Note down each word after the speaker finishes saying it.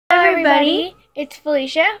everybody, it's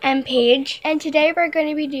Felicia and Paige, and today we're going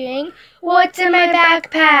to be doing What's in My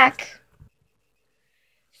Backpack?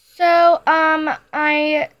 So,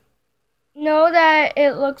 I know that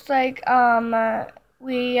it looks like,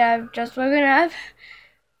 we have just woken up,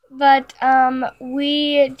 but,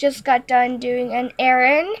 we just got done doing an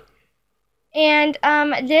errand, and,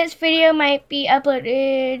 this video might be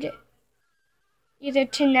uploaded either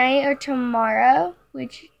tonight or tomorrow,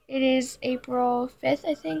 which it is April 5th,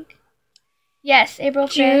 I think. Yes, April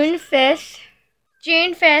 5th.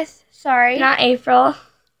 June 5th, sorry. Not April.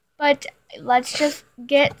 But let's just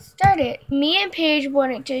get started. Me and Paige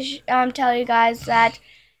wanted to tell you guys that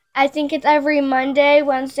I think it's every Monday,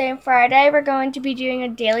 Wednesday, and Friday we're going to be doing a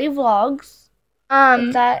daily vlogs.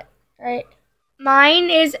 Is that right?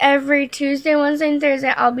 Mine is every Tuesday, Wednesday, and Thursday.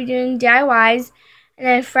 I'll be doing DIYs. And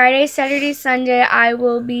then Friday, Saturday, Sunday, I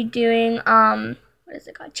will be doing,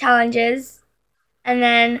 challenges. And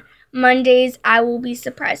then Mondays, I will be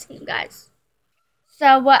surprising you guys.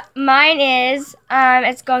 So what mine is,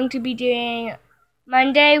 it's going to be doing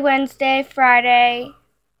Monday, Wednesday, Friday,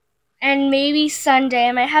 and maybe Sunday.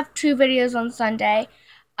 I might have 2 videos on Sunday.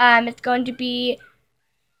 It's going to be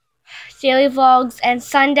daily vlogs, and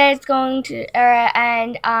Sunday it's going to,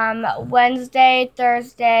 and Wednesday,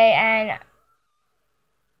 Thursday, and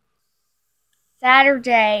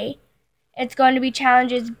Saturday it's going to be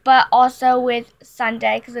challenges, but also with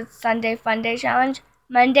Sunday, because it's Sunday Fun Day Challenge.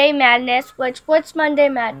 Monday Madness, what's Monday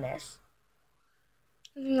Madness?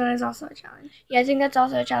 I think that is also a challenge. Yeah, I think that's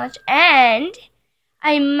also a challenge. And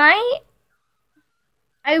I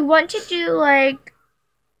want to do like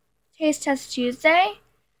Taste Test Tuesday,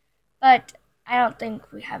 but I don't think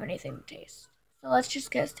we have anything to taste. So let's just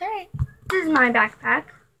get started. This is my backpack.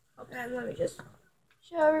 Okay, let me just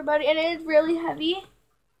show everybody. And it is really heavy.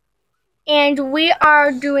 And we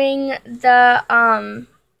are doing the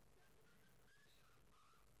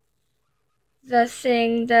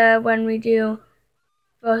thing, when we do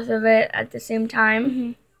both of it at the same time.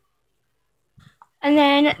 Mm-hmm. And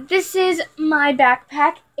then this is my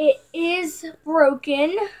backpack. It is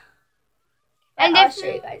broken. And I'll show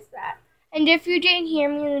you guys that. And if you didn't hear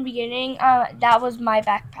me in the beginning, that was my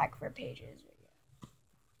backpack for Paige's video.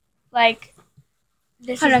 Like,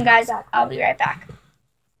 this Hold is on, guys. backpack. I'll be right back.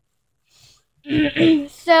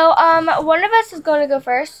 So, one of us is going to go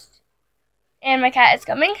first. And my cat is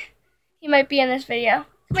coming. He might be in this video.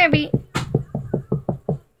 Come here, Beat.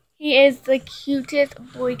 He is the cutest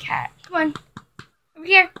boy cat. Come on. Over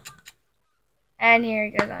here. And here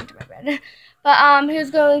he goes onto my bed. But,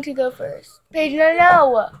 who's going to go first? Paige,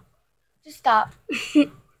 no. Just stop.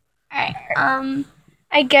 Alright,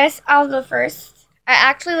 I guess I'll go first.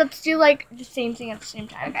 Actually, let's do, like, the same thing at the same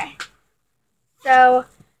time. Okay. So,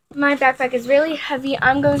 my backpack is really heavy.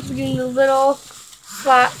 I'm going to be doing the little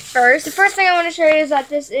slot first. The first thing I want to show you is that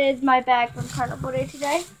this is my bag from Carnival Day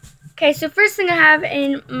today. Okay, so first thing I have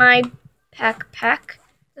in my backpack,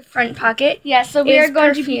 the front pocket. Yeah, so we are going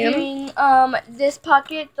perfume. to be doing this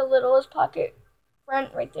pocket, the littlest pocket,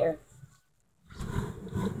 front right there.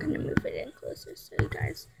 I'm gonna move it in closer so you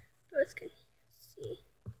guys both can see.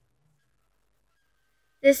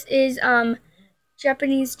 This is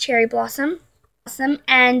Japanese cherry blossom,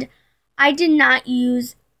 and I did not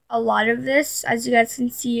use a lot of this. As you guys can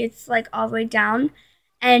see, it's like all the way down,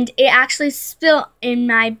 and it actually spilled in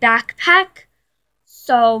my backpack,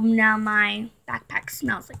 so now my backpack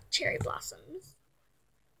smells like cherry blossoms.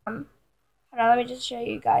 Hold on, let me just show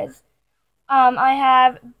you guys. I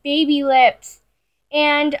have Baby Lips,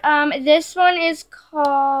 and this one is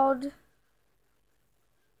called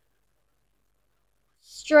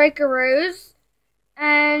Strikearoos,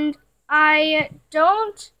 and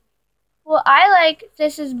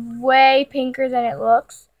this is way pinker than it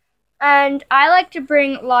looks. And I like to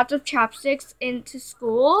bring lots of chapsticks into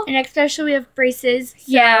school. And especially we have braces. So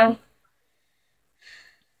yeah.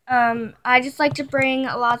 I just like to bring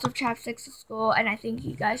lots of chapsticks to school, and I think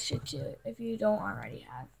you guys should too, if you don't already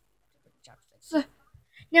have chapsticks.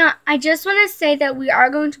 Now, I just want to say that we are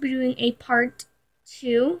going to be doing a part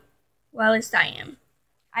 2. Well, at least I am.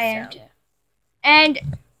 I am too.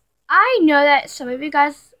 And I know that some of you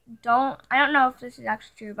guys I don't know if this is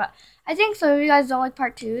actually true, but I think some of you guys don't like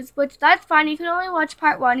part 2s, which that's fine. You can only watch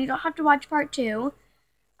part 1. You don't have to watch part 2.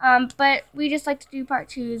 But we just like to do part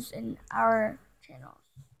 2s in our channel.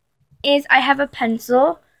 I have a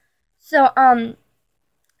pencil. So,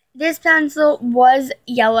 this pencil was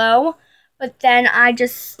yellow, but then I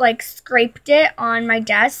just, like, scraped it on my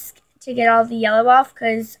desk to get all the yellow off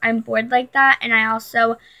because I'm bored like that. And I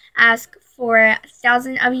also ask for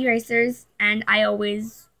 1,000 of erasers, and I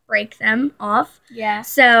always break them off. Yeah.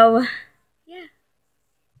 So, yeah.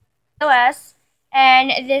 OS,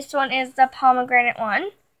 and this one is the pomegranate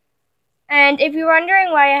one. And if you're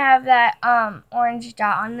wondering why I have that orange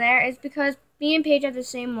dot on there, it's because me and Paige have the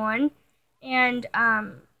same one, and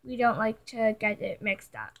we don't like to get it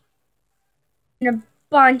mixed up. And a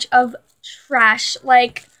bunch of trash,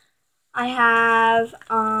 like I have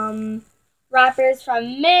wrappers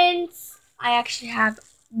from Mints. I actually have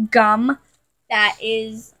gum that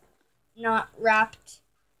is not wrapped.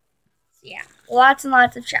 So yeah, lots and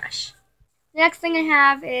lots of trash. The next thing I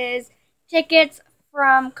have is tickets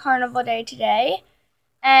from Carnival Day today.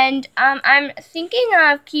 And I'm thinking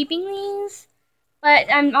of keeping these, but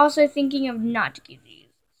I'm also thinking of not to keep these.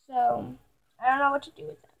 So I don't know what to do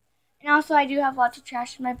with them. And also I do have lots of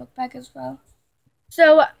trash in my book bag as well.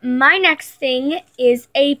 So my next thing is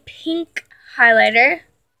a pink highlighter.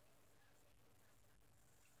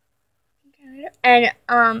 And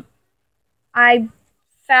I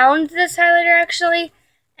found this highlighter actually,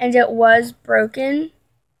 and it was broken.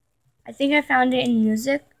 I think I found it in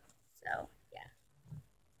music. So yeah.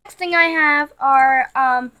 Next thing I have are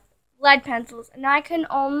lead pencils, and I can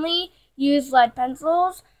only use lead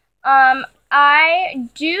pencils. I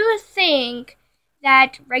do think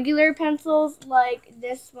that regular pencils like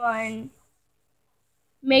this one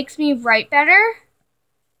makes me write better.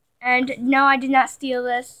 And no, I did not steal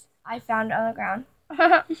this. I found it on the ground.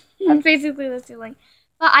 That's basically the stealing.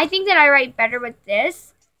 But I think that I write better with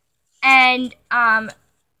this, and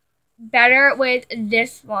better with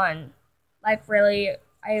this one. Like really,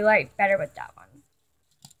 I write better with that one.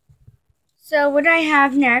 So what I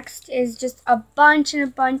have next is just a bunch and a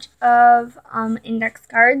bunch of index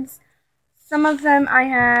cards. Some of them I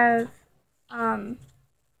have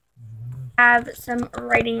some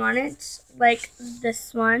writing on it, like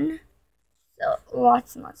this one. So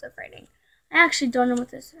lots and lots of writing. I actually don't know what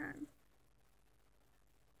this is.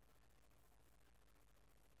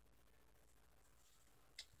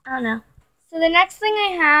 I don't know. So the next thing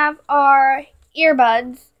I have are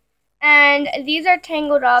earbuds. And these are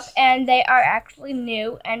tangled up, and they are actually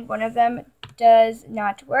new, and one of them does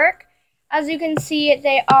not work. As you can see,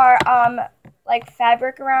 they are like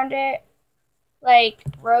fabric around it, like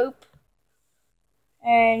rope,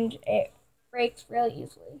 and it breaks really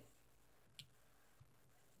easily.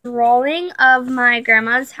 Drawing of my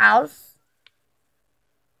grandma's house.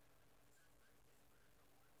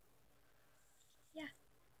 Yeah.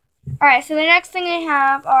 Alright, so the next thing I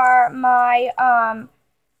have are my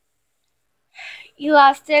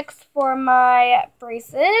elastics for my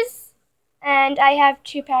braces, and I have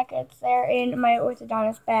 2 packets there in my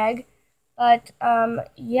orthodontist bag. But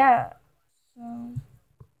yeah.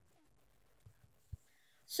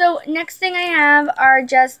 So next thing I have are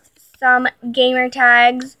just some gamer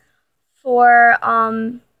tags for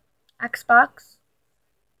Xbox,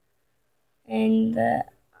 and the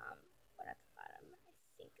one at the bottom I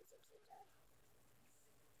think is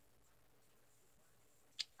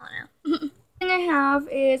I don't know. Thing I have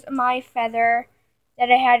is my feather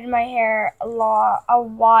that I had in my hair a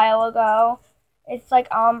while ago. It's like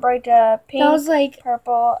ombre to pink, that was like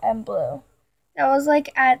purple and blue. That was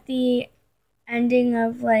like at the ending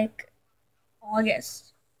of like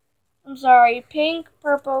August. I'm sorry, pink,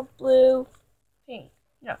 purple, blue, pink.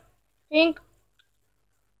 No, pink,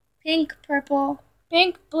 purple,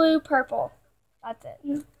 pink, blue, purple. That's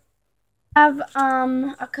it. I have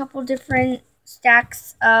a couple different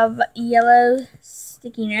stacks of yellow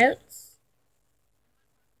sticky notes.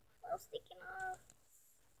 Little sticky notes.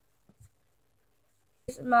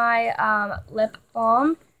 This is my lip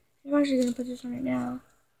balm. I'm actually gonna put this on right now.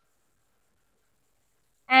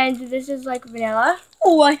 And this is like vanilla.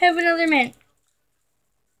 Oh, I have another mint.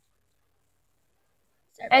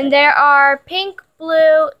 And there are pink,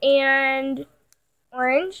 blue, and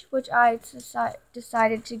orange, which I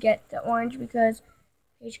decided to get the orange because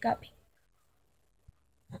Paige got pink.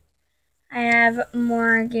 I have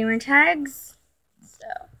more gamer tags. So,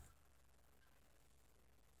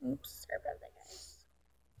 oops, sorry about that, guys.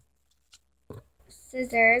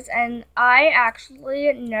 Scissors, and I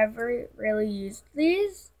actually never really used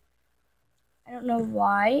these. I don't know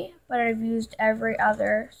why, but I've used every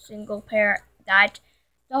other single pair that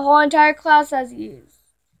the whole entire class has used.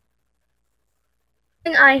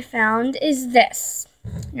 The thing I found is this.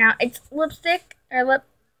 Now, it's lipstick, or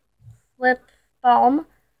lip balm.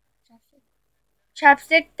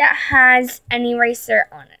 Chapstick that has an eraser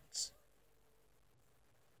on it.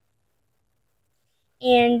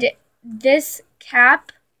 And this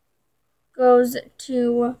cap goes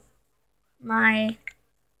to my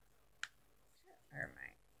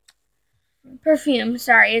perfume.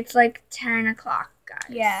 Sorry, it's like 10 o'clock, guys.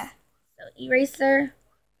 Yeah. So eraser,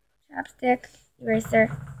 chapstick,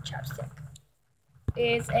 eraser, chapstick.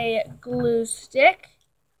 Is a glue stick.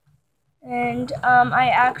 And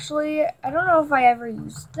I don't know if I ever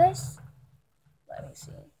used this. Let me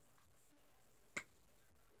see.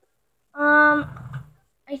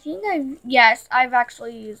 I think I've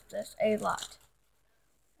actually used this a lot.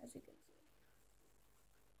 As you can see.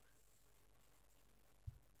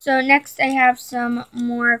 So next I have some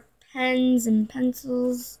more pens and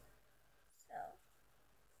pencils.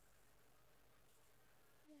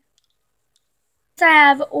 So I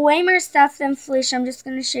have way more stuff than Felicia. I'm just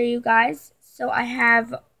going to show you guys. So I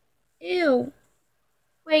have, ew.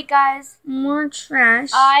 Wait, guys. More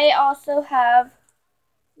trash. I also have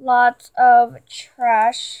lots of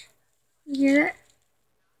trash. Yeah.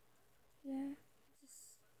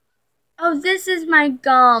 Oh, this is my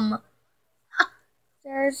gum.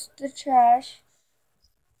 There's the trash.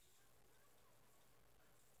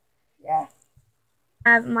 Yeah.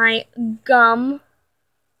 I have my gum.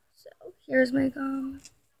 So here's my gum.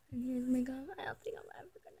 And here's my gum. I don't think I'm ever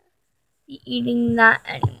going to be eating that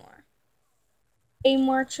anymore. A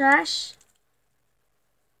more trash.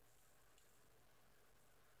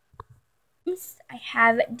 I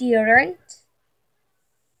have deodorant.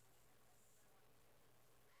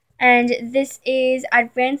 And this is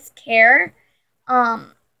Advanced Care.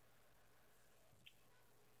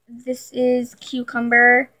 This is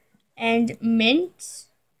cucumber and mint.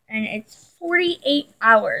 And it's 48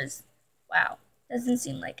 hours. Wow. Doesn't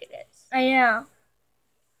seem like it is. I know.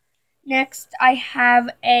 Next, I have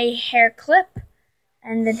a hair clip.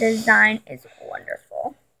 And the design is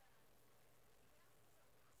wonderful.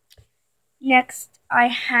 Next, I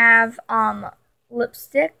have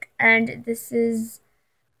lipstick, and this is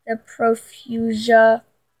the Profusia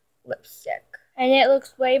lipstick. And it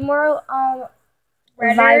looks way more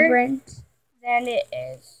vibrant than it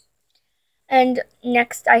is. And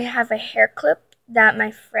next, I have a hair clip that my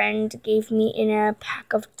friend gave me in a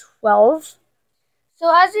pack of 12.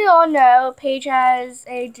 So as you all know, Paige has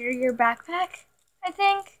a Dirtier backpack, I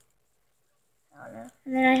think. I don't know.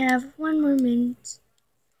 And then I have one more mint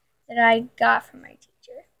that I got from my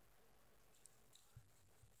teacher.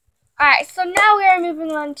 Alright, so now we are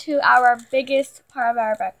moving on to our biggest part of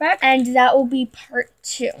our backpack. And that will be part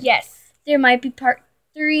 2. Yes. There might be part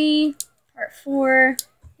 3, part 4.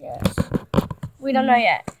 Yes. We don't know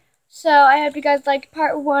yet. So I hope you guys liked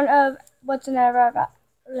part 1 of what's in our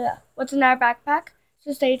backpack.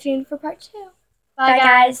 So stay tuned for part 2. Bye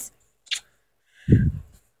guys.